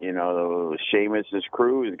that Sheamus's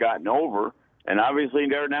crew has gotten over, and obviously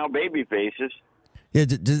they're now baby faces. Yeah,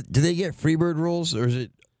 do they get Freebird rules, or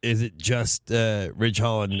is it just Ridge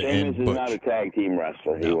Holland Sheamus and Butch? is not a tag team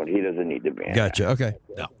wrestler. No. He doesn't need to be. Gotcha. Okay.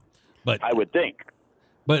 No, but I would think.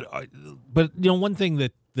 But one thing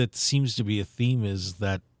that seems to be a theme is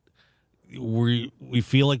that we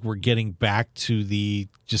feel like we're getting back to the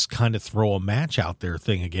just kind of throw a match out there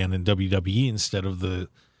thing again in WWE instead of the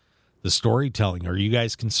storytelling. Are you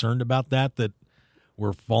guys concerned about that? That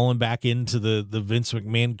we're falling back into the Vince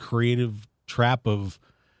McMahon creative trap of,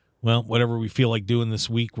 well, whatever we feel like doing this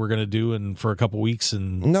week, we're going to do, and for a couple weeks.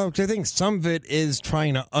 And no, because I think some of it is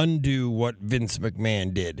trying to undo what Vince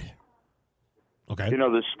McMahon did. Okay.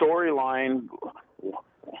 The storyline,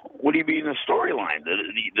 What do you mean the storyline?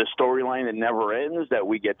 The storyline that never ends, that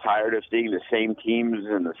we get tired of seeing the same teams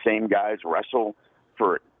and the same guys wrestle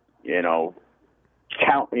for, infinity.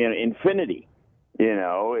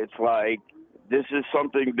 It's like, this is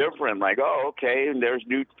something different. Like, oh, okay, and there's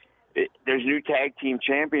new tag team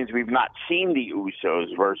champions. We've not seen the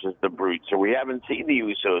Usos versus the Brutes, or we haven't seen the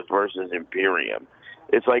Usos versus Imperium.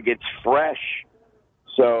 It's like it's fresh.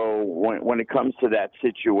 So when it comes to that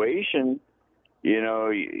situation,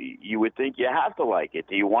 you would think you have to like it.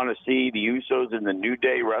 Do you want to see the Usos and the New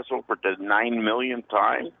Day wrestle for the 9 millionth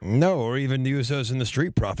time? No, or even the Usos and the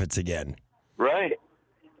Street Profits again. Right.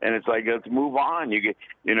 And it's like, let's move on.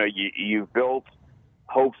 You've built.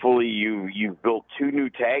 Hopefully, you've built 2 new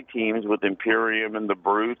tag teams with Imperium and the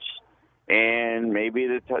Brutes, and maybe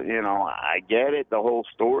I get it, the whole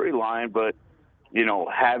storyline, but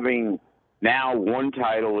having now 1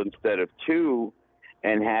 title instead of 2,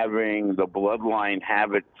 and having the Bloodline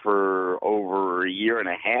have it for over a year and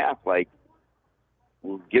a half, like,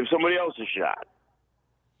 give somebody else a shot.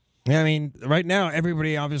 Yeah, I mean, right now,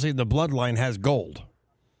 everybody, obviously, the Bloodline has gold,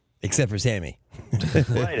 except for Sami.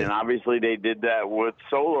 Right, and obviously they did that with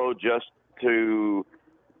Solo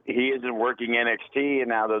he isn't working NXT, and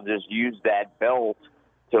now they'll just use that belt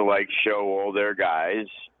to, like, show all their guys,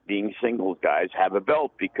 being singles guys, have a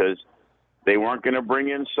belt, because they weren't going to bring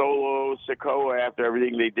in Solo Sikoa after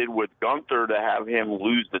everything they did with Gunther to have him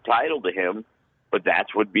lose the title to him, but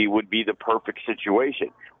would be the perfect situation.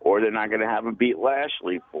 Or they're not going to have him beat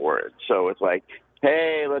Lashley for it. So it's like,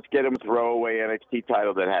 hey, let's get him throwaway NXT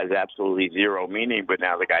title that has absolutely zero meaning, but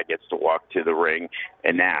now the guy gets to walk to the ring,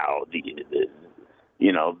 and now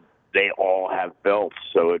they all have belts,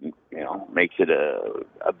 so it makes it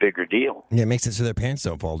a bigger deal. Yeah, it makes it so their pants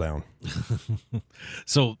don't fall down.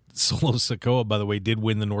 So Solo Sikoa, by the way, did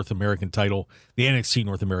win the North American title, the NXT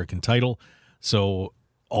North American title. So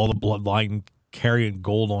all the Bloodline carrying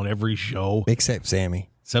gold on every show, except Sami.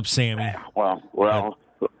 Well,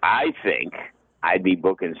 I think I'd be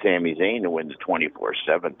booking Sami Zayn to win the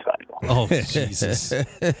 24/7 title. Oh, Jesus.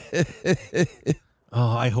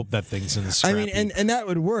 Oh, I hope that thing's in the scrap. I mean, and that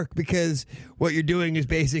would work, because what you're doing is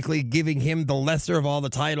basically giving him the lesser of all the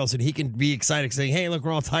titles, and he can be excited saying, hey, look,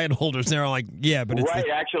 we're all title holders. And they're all like, yeah, but it's... Right,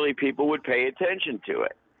 actually, people would pay attention to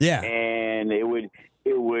it. Yeah. And it would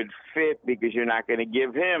fit, because you're not going to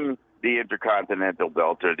give him the Intercontinental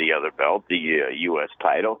belt or the other belt, the U.S.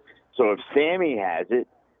 title. So if Sami has it,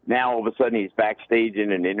 now all of a sudden he's backstage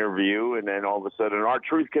in an interview, and then all of a sudden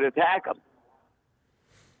R-Truth could attack him.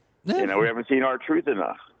 Yeah. We haven't seen R-Truth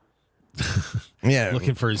enough. Yeah,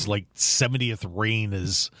 looking for his 70th reign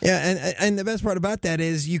is. Yeah, and the best part about that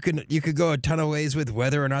is you could go a ton of ways with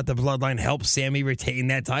whether or not the Bloodline helps Sami retain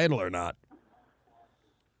that title or not.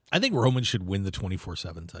 I think Roman should win the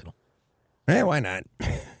 24/7 title. Yeah, why not?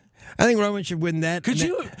 I think Roman should win that.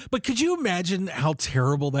 Could you imagine how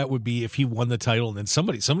terrible that would be if he won the title and then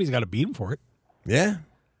somebody's got to beat him for it? Yeah.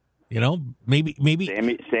 Maybe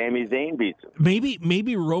Sami Zayn beats him.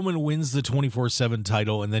 Maybe Roman wins the 24/7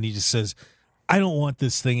 title, and then he just says, "I don't want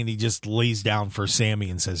this thing," and he just lays down for Sami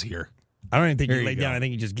and says, "Here." I don't even think you lay down. I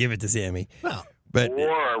think you just give it to Sami. Well,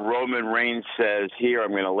 or Roman Reigns says, "Here,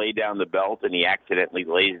 I'm going to lay down the belt," and he accidentally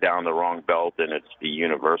lays down the wrong belt, and it's the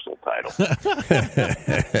Universal title.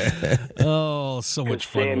 Oh, so much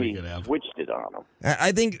fun we could have. Switched it on him.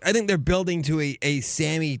 I think they're building to a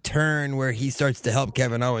Sami turn where he starts to help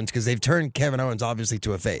Kevin Owens, because they've turned Kevin Owens obviously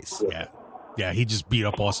to a face. Yeah, he just beat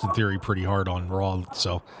up Austin Theory pretty hard on Raw.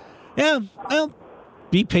 So, yeah, well,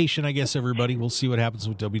 be patient, I guess, everybody. We'll see what happens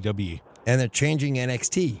with WWE. And they're changing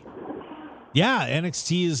NXT. Yeah,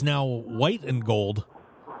 NXT is now white and gold.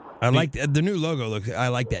 I like the new logo. I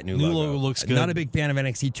like that new logo. Logo looks good. Not a big fan of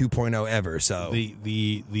NXT 2.0 ever. So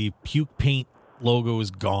the puke paint logo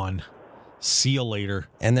is gone. See you later.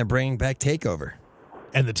 And they're bringing back Takeover.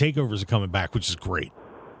 And the Takeovers are coming back, which is great.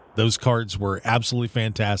 Those cards were absolutely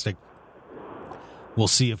fantastic. We'll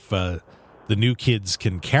see if the new kids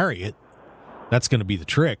can carry it. That's going to be the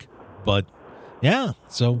trick. But yeah,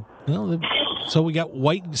 so we got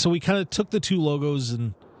white. So we kind of took the two logos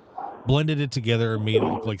and blended it together and made it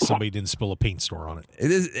look like somebody didn't spill a paint store on it.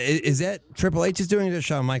 Is that Triple H is doing, or is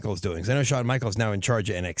Shawn Michaels doing? Because I know Shawn Michaels now in charge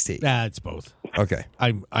of NXT. It's both. Okay.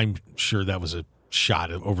 I'm sure that was a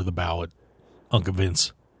shot over the bow at Uncle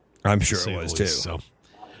Vince. I'm sure it was too. So,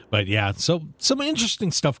 but yeah, so some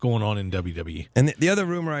interesting stuff going on in WWE. And the other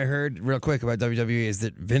rumor I heard real quick about WWE is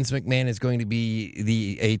that Vince McMahon is going to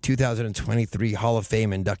be a 2023 Hall of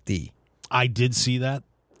Fame inductee. I did see that.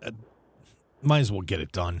 Might as well get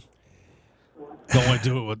it done. Don't want to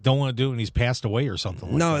do it. Don't want to do it when he's passed away or something.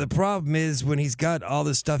 Like No, that. the problem is when he's got all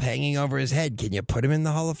this stuff hanging over his head. Can you put him in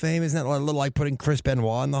the Hall of Fame? Isn't that a little like putting Chris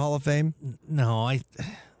Benoit in the Hall of Fame? No,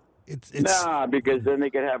 It's Nah, because then they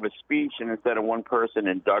could have a speech, and instead of one person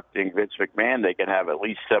inducting Vince McMahon, they could have at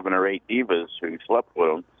least 7 or 8 divas who slept with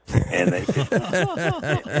him, and they could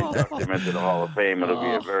induct him into the Hall of Fame. It'll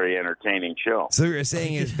be a very entertaining show. So what you're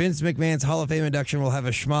saying is Vince McMahon's Hall of Fame induction will have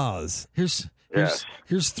a schmoz. Here's Yes.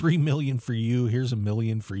 $3 million for you. Here's $1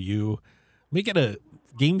 million for you. Make it a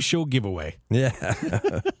game show giveaway. Yeah.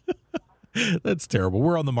 That's terrible.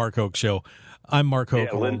 We're on the Mark Hoke Show. I'm Mark Hoke.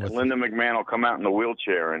 Yeah, Linda McMahon will come out in the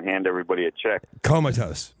wheelchair and hand everybody a check.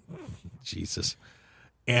 Comatose. Jesus.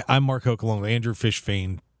 I'm Mark Hoke along with Andrew Fish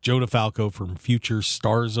Fain, Joe DeFalco from Future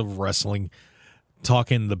Stars of Wrestling,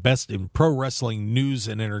 talking the best in pro wrestling news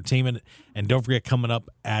and entertainment. And don't forget, coming up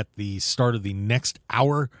at the start of the next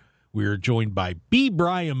hour, we are joined by B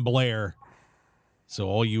Brian Blair. So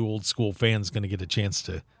all you old school fans going to get a chance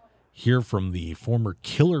to hear from the former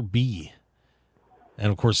Killer B. And,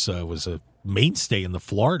 of course, was a mainstay in the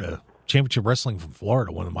Florida Championship Wrestling from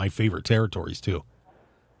Florida, one of my favorite territories, too.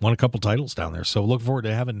 Won a couple titles down there. So look forward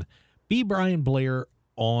to having B. Brian Blair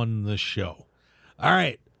on the show. All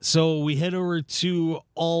right, so we head over to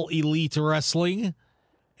All Elite Wrestling,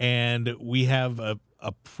 and we have a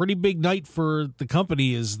pretty big night for the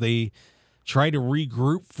company as they try to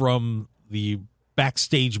regroup from the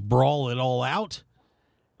backstage brawl at All Out.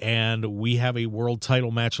 And we have a world title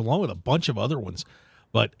match along with a bunch of other ones.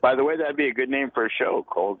 But By the way, that'd be a good name for a show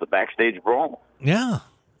called The Backstage Brawl. yeah,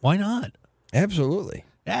 why not? Absolutely.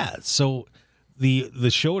 Yeah, so the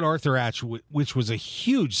show at Arthur Ashe, which was a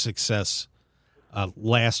huge success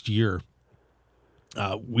last year,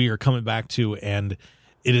 we are coming back to, and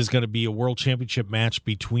it is going to be a world championship match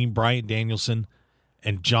between Bryan Danielson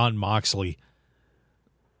and Jon Moxley.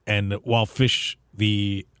 And while Fish,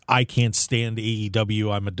 the I can't stand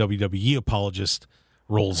AEW, I'm a WWE apologist,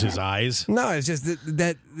 rolls his eyes. No, it's just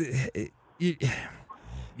that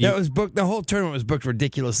was booked. The whole tournament was booked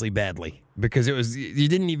ridiculously badly because it was. You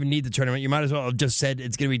didn't even need the tournament. You might as well have just said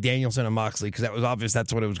it's going to be Danielson and Moxley because that was obvious.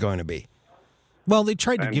 That's what it was going to be. Well, they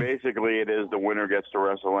tried to And give. basically, it is the winner gets to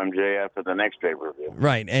wrestle MJF at the next pay-per-view.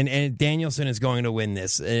 Right, and Danielson is going to win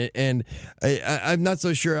this, and I'm not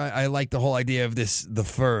so sure I like the whole idea of this the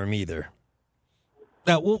firm either.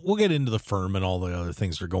 We'll get into the firm and all the other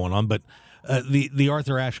things that are going on, but the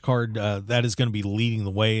Arthur Ashe card that is going to be leading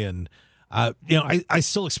the way, and I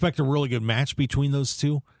still expect a really good match between those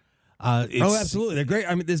two. Oh, absolutely, they're great.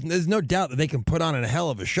 I mean, there's no doubt that they can put on a hell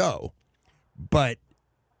of a show, but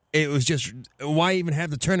it was just why even have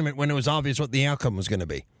the tournament when it was obvious what the outcome was going to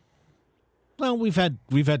be. Well, we've had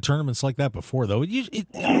tournaments like that before, though.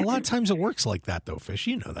 A lot of times it works like that, though, Fish.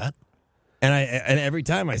 You know that. And every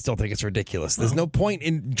time I still think it's ridiculous. There's no point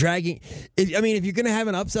in dragging. If you're going to have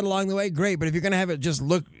an upset along the way, great. But if you're going to have it just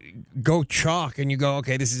go chalk and you go,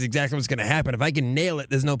 okay, this is exactly what's going to happen. If I can nail it,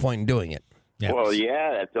 there's no point in doing it. Yeah. Well,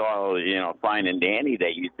 yeah, that's all, fine and dandy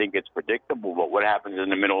that you think it's predictable, but what happens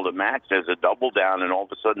in the middle of the match, there's a double down, and all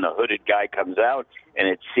of a sudden a hooded guy comes out, and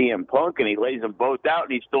it's CM Punk, and he lays them both out,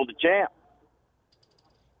 and he's still the champ.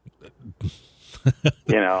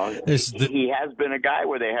 He has been a guy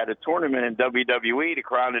where they had a tournament in WWE to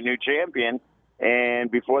crown a new champion,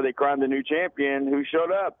 and before they crowned the new champion, who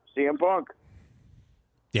showed up? CM Punk.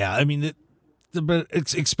 Yeah, I mean, but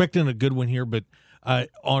it's expecting a good one here, but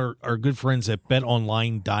our good friends at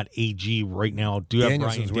betonline.ag right now do have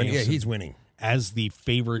Danielson's Bryan winning. Danielson Yeah, he's winning as the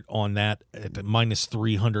favorite on that at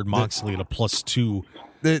 -300, Moxley at a +2.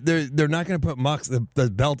 They're not going to put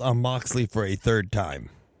the belt on Moxley for a third time.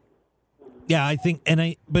 Yeah, I think,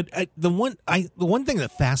 the one thing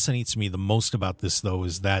that fascinates me the most about this though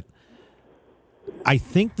is that I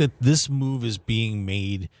think that this move is being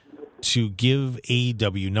made to give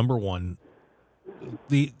AEW, number one,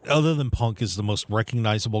 other than Punk is the most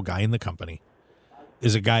recognizable guy in the company,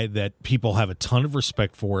 is a guy that people have a ton of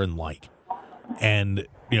respect for and like, and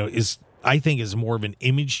I think is more of an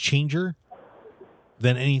image changer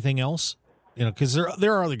than anything else. Because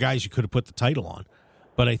there are other guys you could have put the title on,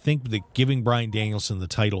 but I think that giving Bryan Danielson the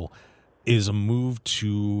title is a move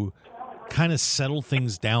to kind of settle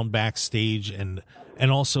things down backstage and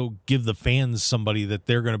also give the fans somebody that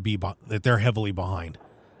they're going to be that they're heavily behind.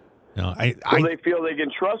 They feel they can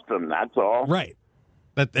trust him. That's all. Right.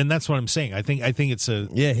 And that's what I'm saying. I think it's a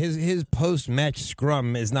his post-match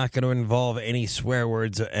scrum is not going to involve any swear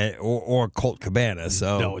words or Colt Cabana.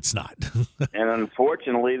 So no, it's not. And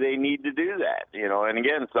unfortunately, they need to do that. And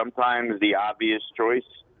again, sometimes the obvious choice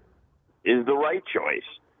is the right choice.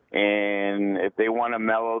 And if they want to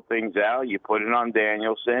mellow things out, you put it on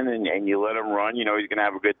Danielson and you let him run. He's going to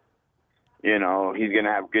have he's going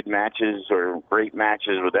to have good matches or great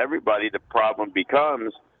matches with everybody. The problem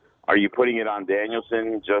becomes, are you putting it on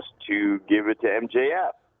Danielson just to give it to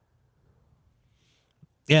MJF?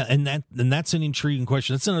 Yeah, and that's an intriguing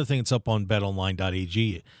question. That's another thing that's up on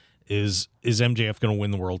betonline.ag. Is MJF going to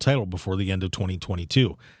win the world title before the end of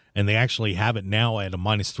 2022? And they actually have it now at a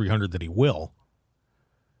 -300 that he will.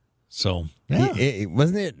 So, yeah.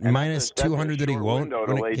 Wasn't it -200 that he won't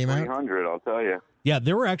when it came out? I'll tell you. Yeah,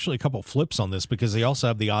 there were actually a couple flips on this because they also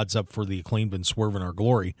have the odds up for the Acclaimed and Swerve in Our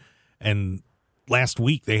Glory. And last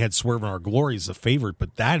week they had Swerve in Our Glory as the favorite,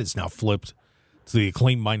 but that is now flipped to the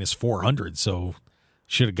Acclaimed -400. So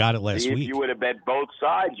should have got it last week. If you would have bet both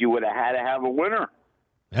sides, you would have had to have a winner.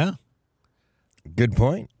 Yeah. Good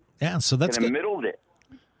point. Yeah, so that's good. Good. Middled it.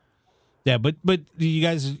 Yeah, but you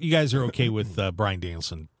guys are okay with Bryan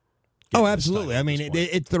Danielson? Oh, absolutely. I mean,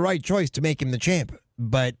 it's the right choice to make him the champ,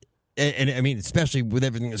 but and I mean, especially with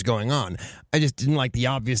everything that's going on, I just didn't like the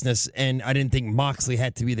obviousness, and I didn't think Moxley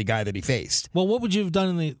had to be the guy that he faced. Well, what would you have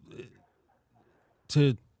done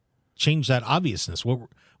to change that obviousness? What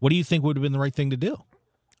do you think would have been the right thing to do?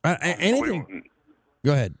 Anything.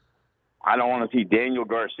 Go ahead. I don't want to see Daniel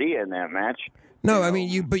Garcia in that match. No, I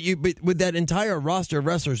mean but with that entire roster of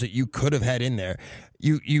wrestlers that you could have had in there,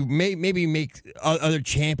 you maybe make other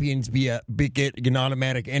champions get an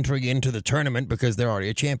automatic entry into the tournament because they're already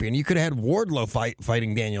a champion. You could have had Wardlow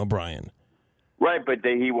fighting Daniel Bryan. Right, but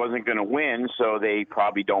he wasn't going to win, so they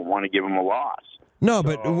probably don't want to give him a loss. No,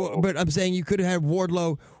 but I'm saying you could have had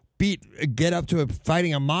Wardlow get up to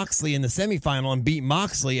fighting a Moxley in the semifinal and beat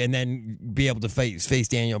Moxley, and then be able to face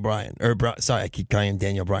Daniel Bryan. Sorry, I keep calling him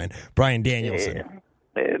Daniel Bryan. Bryan Danielson. Yeah.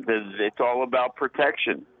 It's all about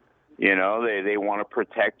protection. They want to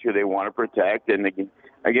protect who they want to protect. And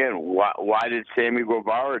again, why did Sammy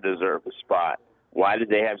Guevara deserve a spot? Why did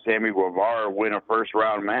they have Sammy Guevara win a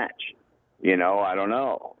first-round match? I don't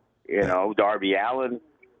know. Darby Allin,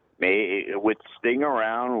 with Sting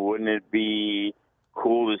around, wouldn't it be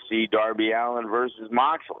cool to see Darby Allin versus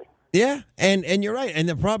Moxley? Yeah, and you're right. And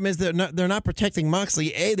the problem is they're not protecting Moxley.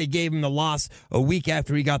 They gave him the loss a week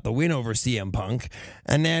after he got the win over CM Punk,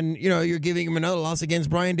 and then you're giving him another loss against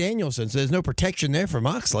Bryan Danielson. So there's no protection there for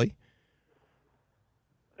Moxley.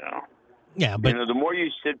 No. Yeah, but the more you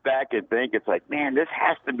sit back and think, it's like, man, this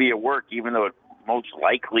has to be a work, even though it most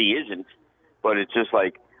likely isn't. But it's just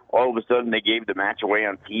like, all of a sudden they gave the match away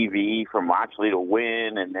on TV for Moxley to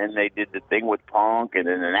win, and then they did the thing with Punk, and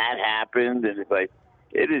then that happened, and it's like,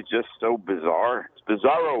 it is just so bizarre. It's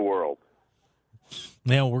bizarro world.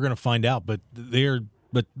 Yeah, we're going to find out, but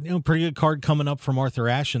pretty good card coming up from Arthur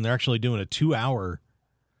Ashe, and they're actually doing a 2-hour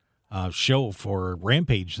show for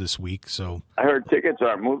Rampage this week. So I heard tickets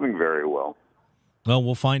aren't moving very well. Well,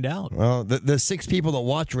 we'll find out. Well, the 6 people that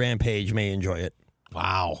watch Rampage may enjoy it.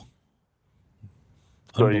 Wow.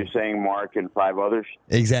 So you're saying Mark and 5 others?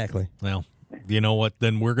 Exactly. Well, you know what?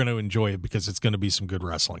 Then we're going to enjoy it because it's going to be some good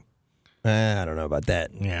wrestling. I don't know about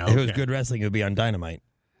that. Yeah, If it was good wrestling, it would be on Dynamite.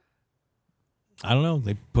 I don't know.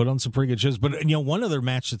 They put on some pretty good shows. But, one other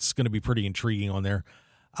match that's going to be pretty intriguing on there,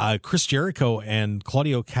 Chris Jericho and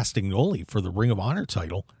Claudio Castagnoli for the Ring of Honor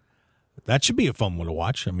title. That should be a fun one to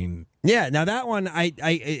watch. I mean... Yeah, now that one I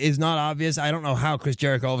is not obvious. I don't know how Chris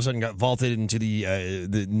Jericho all of a sudden got vaulted into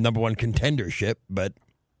the number one contendership, but...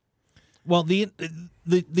 Well, the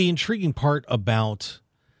intriguing part about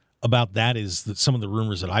that is that some of the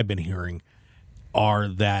rumors that I've been hearing are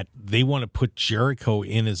that they want to put Jericho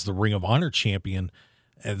in as the Ring of Honor champion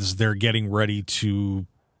as they're getting ready to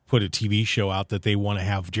put a TV show out that they want to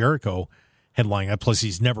have Jericho headlining. Plus,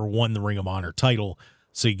 he's never won the Ring of Honor title,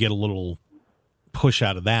 so you get a little push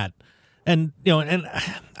out of that. And, and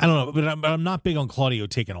I don't know, but I'm not big on Claudio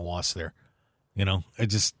taking a loss there.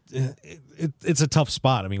 It's a tough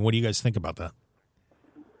spot. I mean, what do you guys think about that?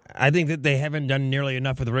 I think that they haven't done nearly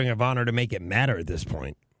enough with the Ring of Honor to make it matter at this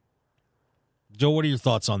point. Joe, what are your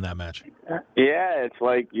thoughts on that match? Yeah, it's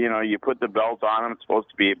like, you put the belt on them. It's supposed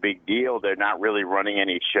to be a big deal. They're not really running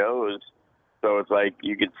any shows. So it's like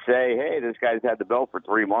you could say, hey, this guy's had the belt for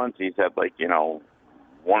 3 months. He's had 1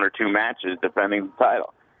 or 2 matches defending the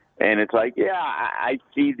title. And it's like, yeah, I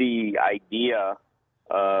see the idea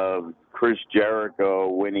of Chris Jericho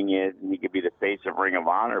winning it, and he could be the face of Ring of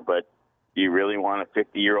Honor, but do you really want a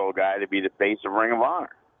 50-year-old guy to be the face of Ring of Honor?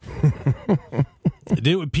 They did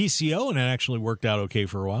it with PCO, and it actually worked out okay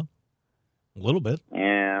for a while. A little bit.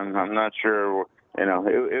 And I'm not sure,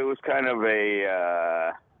 it was kind of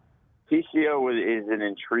a PCO is an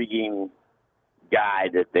intriguing guy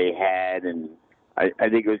that they had, and I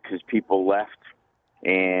think it was because people left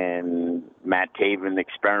and Matt Taven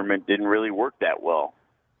experiment didn't really work that well.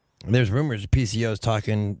 There's rumors PCO's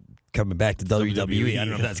talking coming back to WWE. I don't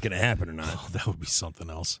know if that's going to happen or not. Oh, that would be something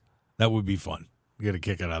else. That would be fun. We get a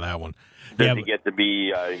kick out of that one. Does he get to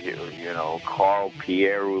be, Carl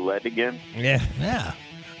Pierre Roulette again? Yeah.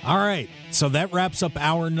 All right. So that wraps up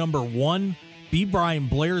hour number 1. B Brian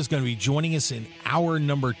Blair is going to be joining us in hour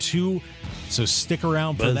number 2. So stick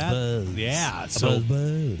around for that. Buzz. Yeah. So,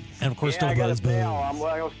 Buzz. And of course, I got to bail.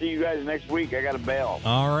 I'll see you guys next week. I got to bail.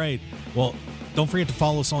 All right. Well, don't forget to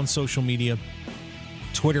follow us on social media.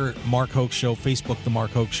 Twitter, Mark Hoke Show. Facebook, The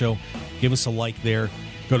Mark Hoke Show. Give us a like there.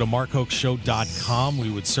 Go to markhokeshow.com.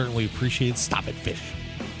 We would certainly appreciate it. Stop it, fish.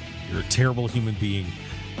 You're a terrible human being.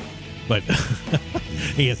 But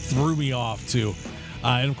it threw me off, too.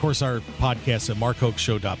 And, of course, our podcast at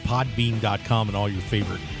markhokeshow.podbean.com and all your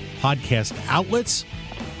favorite podcast outlets.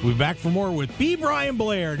 We'll be back for more with B. Brian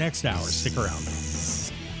Blair next hour. Stick around.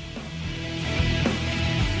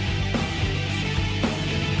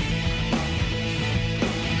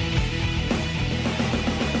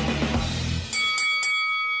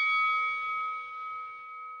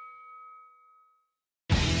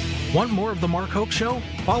 Want more of The Mark Hoke Show?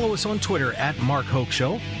 Follow us on Twitter at Mark Hoke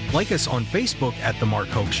Show, like us on Facebook at The Mark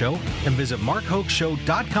Hoke Show, and visit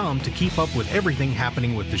markhokeshow.com to keep up with everything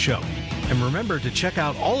happening with the show. And remember to check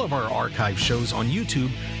out all of our archive shows on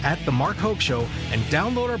YouTube at The Mark Hoke Show and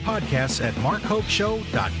download our podcasts at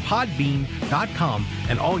markhokeshow.podbean.com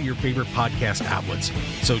and all your favorite podcast outlets.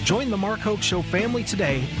 So join The Mark Hoke Show family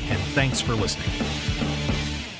today, and thanks for listening.